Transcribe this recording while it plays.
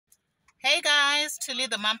Hey guys,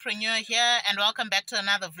 Thulithemompreneur here and welcome back to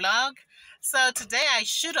another vlog. So today I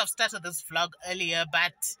should have started this vlog earlier,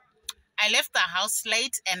 but I left the house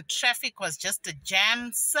late and traffic was just a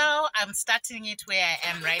jam. So I'm starting it where I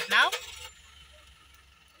am right now.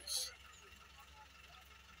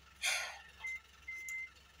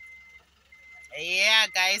 Yeah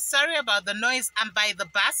guys, sorry about the noise. I'm by the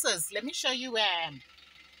buses. Let me show you where I am.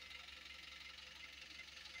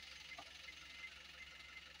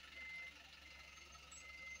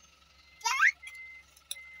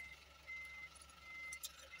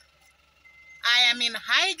 I am in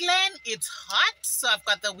Highglen. It's hot, so I've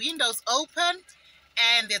got the windows open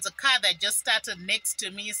and there's a car that just started next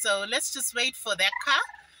to me. So let's just wait for that car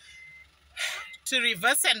to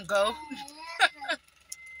reverse and go.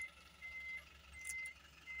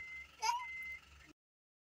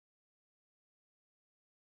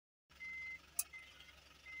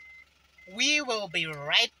 We will be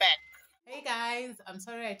right back. Hey guys, I'm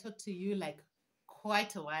sorry I talked to you like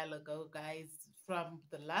quite a while ago, guys. From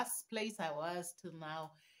the last place I was to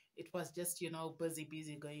now, it was just,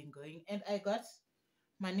 busy, going. And I got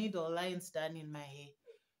my needle lines done in my hair.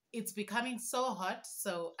 It's becoming so hot,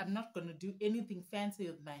 so I'm not going to do anything fancy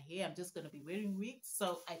with my hair. I'm just going to be wearing wigs.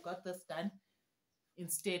 So I got this done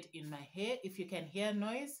instead in my hair. If you can hear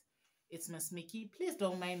noise, it's Miss Mickey. Please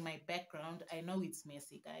don't mind my background. I know it's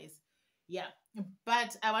messy, guys. Yeah,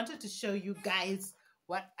 but I wanted to show you guys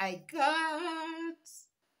what I got.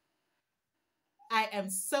 I am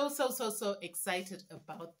so excited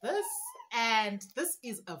about this. And this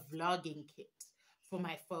is a vlogging kit for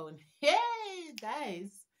my phone. Hey,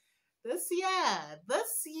 guys. This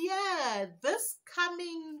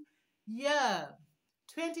coming year,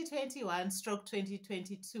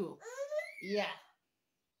 2021/2022. Yeah.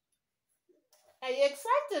 Are you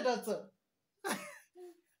excited also?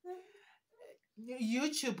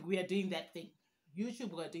 YouTube, we are doing that thing.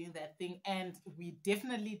 And we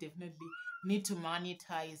definitely need to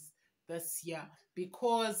monetize this year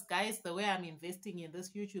because, guys, the way I'm investing in this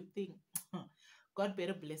YouTube thing, God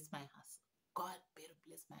better bless my hustle. God better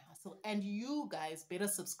bless my hustle. And you guys better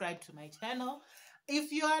subscribe to my channel.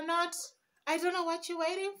 If you are not, I don't know what you're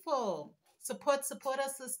waiting for. Support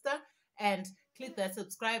us, sister, and click that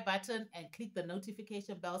subscribe button and click the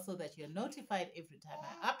notification bell so that you're notified every time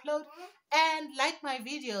I upload. And like my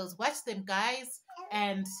videos, watch them, guys.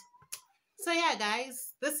 And so yeah,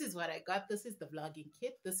 guys, this is what I got. This is the vlogging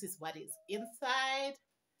kit. This is what is inside.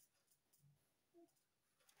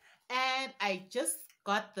 And I just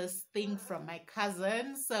got this thing from my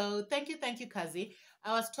cousin. So thank you, Kazi.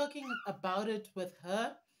 I was talking about it with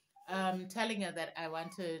her, telling her that I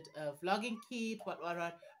wanted a vlogging kit, what,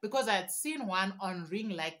 because I had seen one on Ring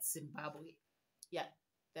Light Zimbabwe. Yeah,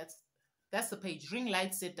 that's the page, Ring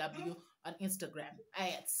Light ZW on Instagram. I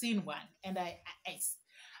had seen one, and I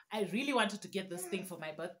really wanted to get this thing for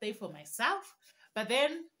my birthday for myself, but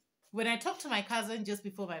then when I talked to my cousin just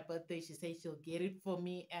before my birthday, she said she'll get it for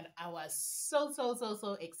me. And I was so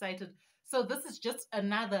excited. So this is just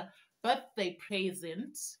another birthday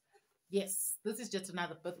present. Yes, this is just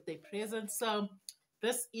another birthday present. So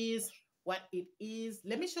this is what it is.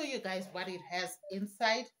 Let me show you guys what it has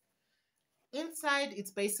inside. Inside,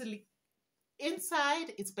 it's basically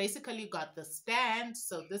got the stand.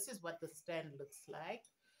 So this is what the stand looks like.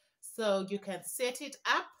 So you can set it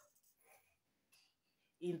up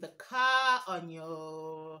in the car, on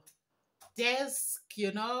your desk,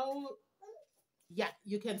 Yeah,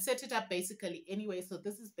 you can set it up basically anyway. So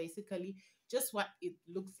this is basically just what it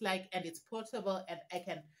looks like, and it's portable, and I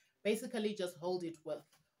can basically just hold it with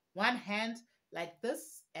one hand like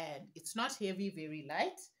this, and it's not heavy, very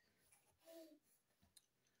light.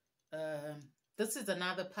 This is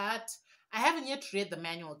another part. I haven't yet read the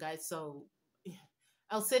manual, guys, so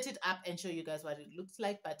I'll set it up and show you guys what it looks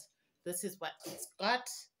like, but this is what it's got.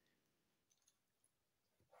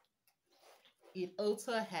 It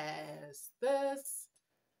also has this.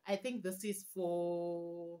 I think this is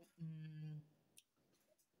for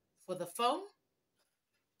the phone,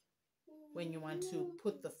 when you want to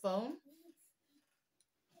put the phone.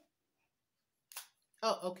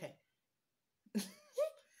 Oh, okay.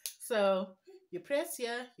 So you press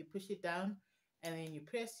here, you push it down, and then you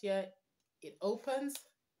press here, it opens,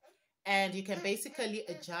 and you can basically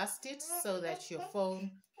adjust it so that your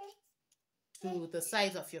phone, to the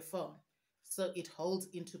size of your phone, so it holds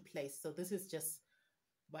into place. So this is just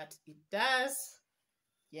what it does.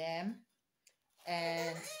 Yeah.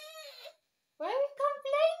 And why are you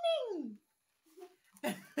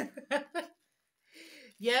complaining?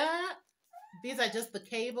 Yeah, these are just the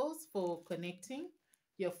cables for connecting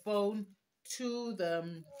your phone to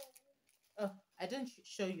the I didn't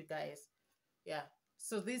show you guys. Yeah.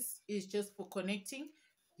 So this is just for connecting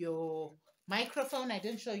your microphone. I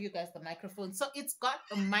didn't show you guys the microphone. So it's got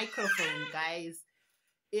a microphone, guys.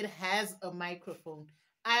 It has a microphone.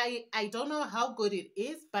 I don't know how good it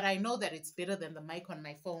is, but I know that it's better than the mic on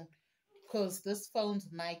my phone, because this phone's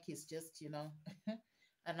mic is just,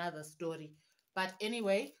 another story. But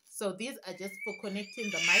anyway, so these are just for connecting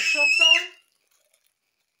the microphone.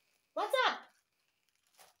 What's up?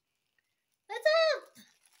 What's up?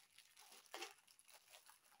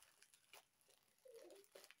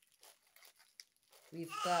 We've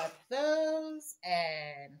got those,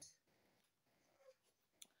 and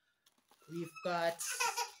we've got,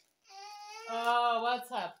 oh, what's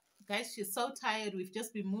up? Guys, she's so tired. We've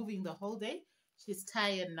just been moving the whole day. She's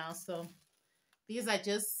tired now. So these are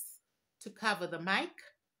just to cover the mic,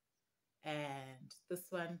 and this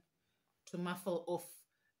one to muffle off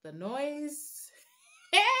the noise.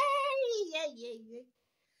 Hey, yeah, yeah,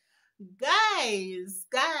 yeah. Guys,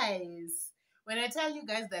 when I tell you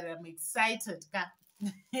guys that I'm excited,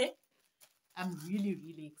 I'm really,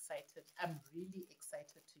 really excited. I'm really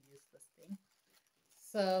excited to use this thing.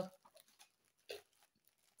 So,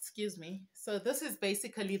 excuse me. So this is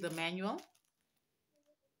basically the manual.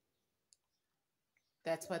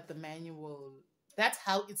 That's what the manual, that's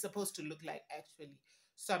how it's supposed to look like, actually.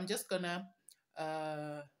 So I'm just gonna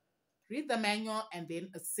read the manual and then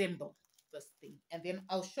assemble this thing. And then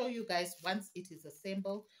I'll show you guys once it is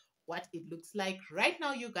assembled what it looks like. Right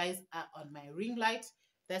now, you guys are on my ring light.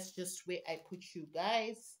 That's just where I put you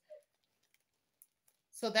guys.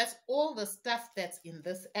 So that's all the stuff that's in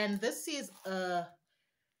this. And this is a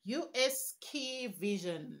US Key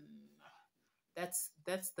Vision. That's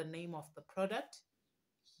the name of the product.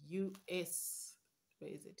 US,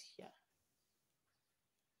 where is it here?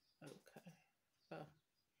 Okay. Oh,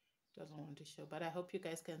 doesn't want to show, but I hope you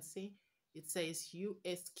guys can see. It says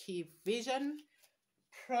US Key Vision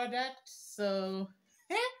product. So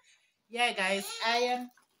yeah, guys, I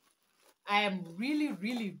am really,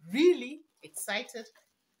 really, really excited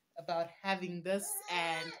about having this,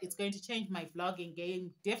 and it's going to change my vlogging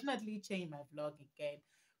game. Definitely change my vlogging game,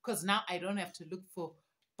 because now I don't have to look for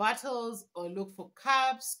bottles or look for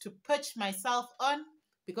cups to perch myself on,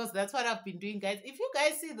 because that's what I've been doing, guys. If you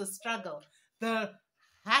guys see the struggle, the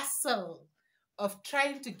hassle of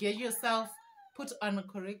trying to get yourself put on a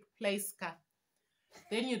correct place,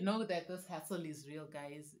 then you know that this hassle is real,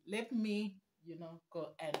 guys. Let me,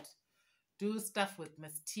 go and do stuff with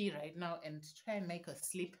Miss T right now and try and make her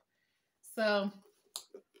sleep. So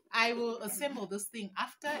I will assemble this thing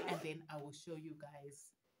after, and then I will show you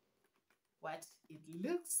guys what it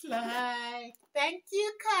looks like. Thank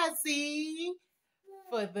you, Kazi,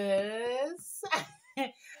 for this.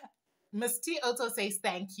 Miss T also says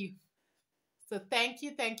thank you. So thank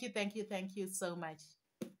you, thank you, thank you, thank you so much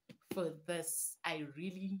for this. I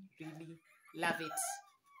really, really love it.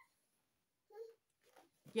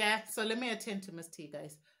 Yeah, so let me attend to Miss T,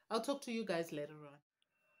 guys. I'll talk to you guys later on.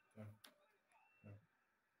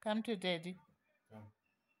 Come to daddy. Come.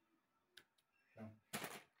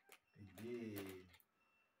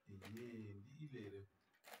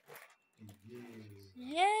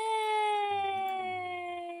 Yay!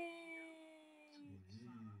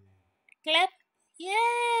 Clap.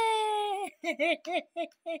 Yay!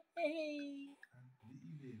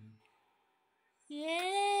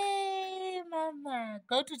 Yay, mama.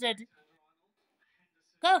 Go to daddy.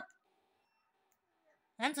 Go.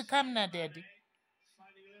 Answer, come now, daddy.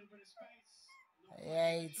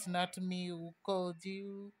 Yeah, it's not me who called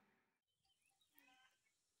you.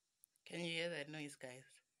 Can you hear that noise, guys?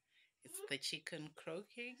 It's the chicken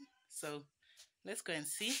croaking. So let's go and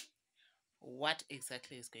see what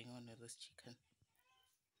exactly is going on with this chicken.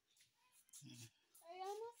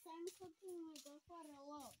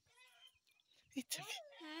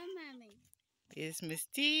 Hi, mommy. Here's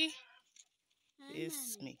Misty.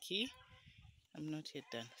 Here's Mickey. I'm not yet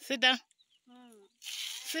done. Sit down.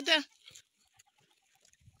 Sit down.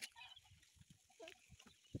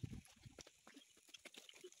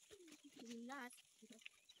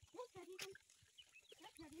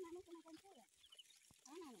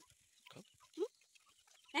 Go.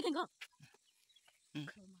 I can go.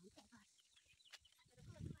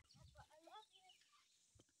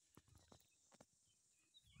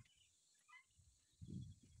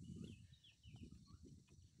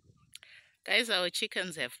 Guys, our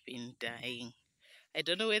chickens have been dying. I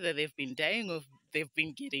don't know whether they've been dying or they've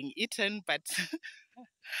been getting eaten, but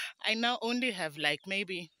I now only have like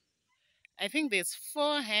maybe, I think there's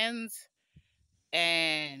 4 hens,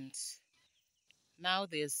 and now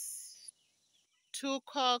there's 2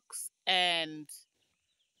 cocks and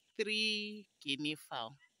 3 guinea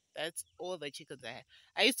fowl. That's all the chickens I had.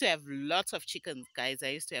 I used to have lots of chickens, guys. I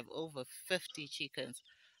used to have over 50 chickens.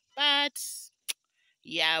 But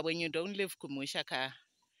yeah, when you don't live Kumushaka,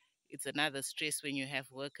 it's another stress when you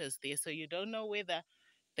have workers there. So you don't know whether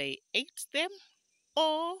they ate them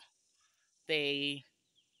or they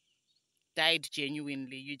died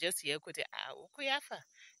genuinely. You just hear kuti ukuyafa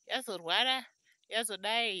yazorwara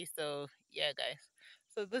yazodai. So yeah, guys.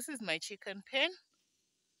 So this is my chicken pen.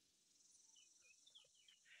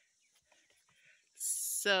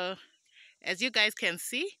 So as you guys can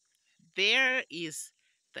see, there is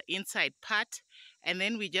the inside part, and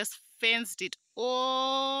then we just fenced it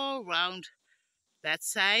all around that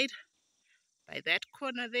side. By that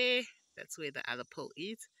corner there, that's where the other pole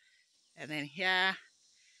is, and then here.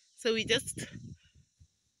 So we just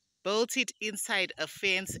built it inside a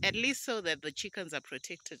fence, at least so that the chickens are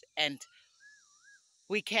protected, and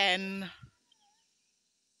we can,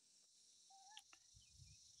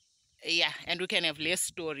 yeah, and we can have less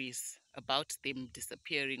stories about them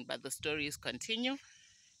disappearing, but the stories continue.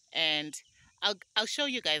 And I'll show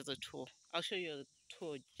you guys a tour. I'll show you a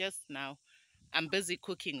tour just now. I'm busy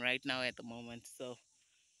cooking right now at the moment, so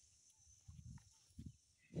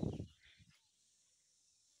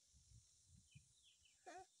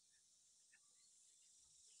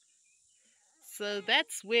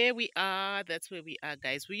that's where we are. That's where we are,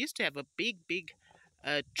 guys. We used to have a big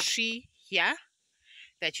tree here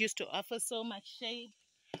that used to offer so much shade,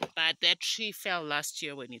 but that tree fell last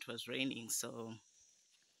year when it was raining. So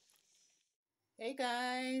hey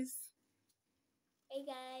guys. Hey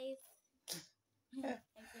guys. I'm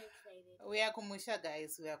so excited. We are Kumusha,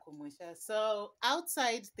 guys. We are Kumusha. So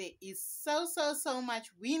outside there is so much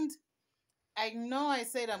wind. I know I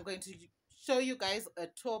said I'm going to show you guys a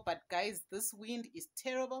tour, but guys, this wind is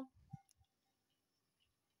terrible.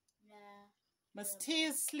 Yeah. Misty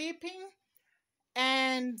is sleeping,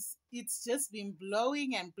 and it's just been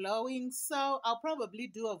blowing and blowing. So I'll probably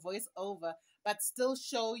do a voiceover, but still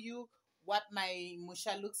show you what my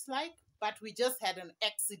musha looks like. But we just had an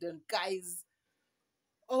accident, guys.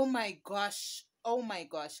 Oh my gosh,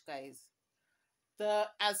 guys. The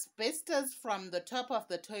asbestos from the top of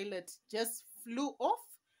the toilet just flew off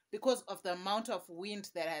because of the amount of wind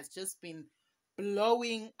that has just been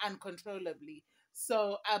blowing uncontrollably.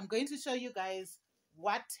 So I'm going to show you guys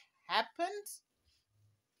what happened.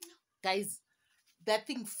 Guys, that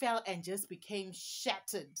thing fell and just became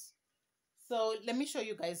shattered. So let me show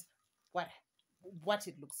you guys what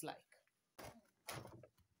it looks like.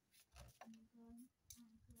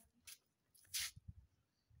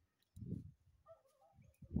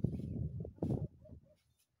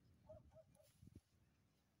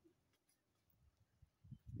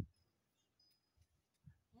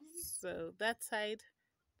 So that side,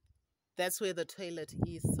 that's where the toilet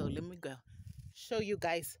is. So let me go show you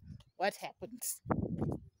guys what happened.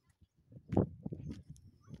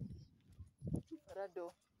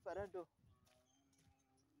 Farado.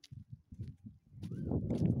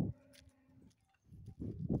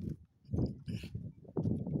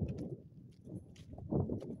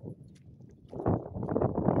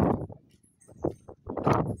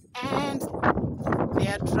 And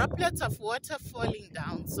there are droplets of water falling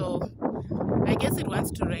down. So I guess it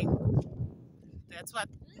wants to rain. That's what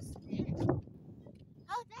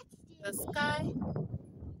Oh, that's the sky.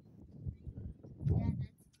 Yeah,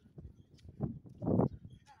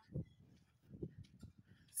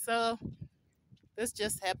 So this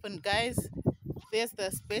just happened, guys. There's the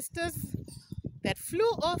asbestos that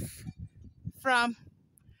flew off from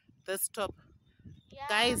this top. yeah.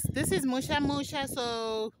 Guys, this is musha,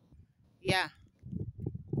 so yeah,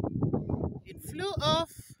 it flew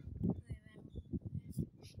off.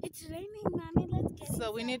 It's raining, mommy. Let's get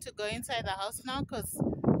So we need to go inside the house now because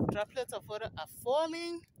droplets of water are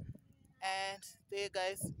falling. And there,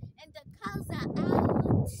 guys. And the cows are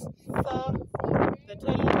out. So the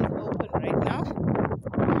toilet is open right now.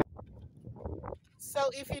 So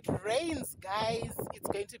if it rains, guys, it's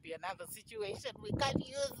going to be another situation. We can't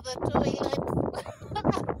use the toilet.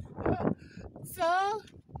 So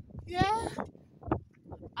yeah,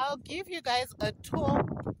 I'll give you guys a tour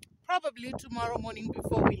probably tomorrow morning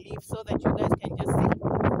before we leave so that you guys can just see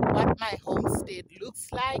what my homestead looks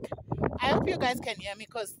like. I hope you guys can hear me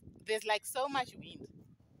because there's like so much wind.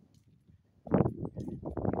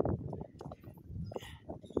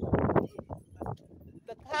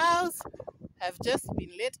 The cows have just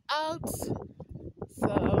been let out,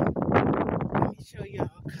 so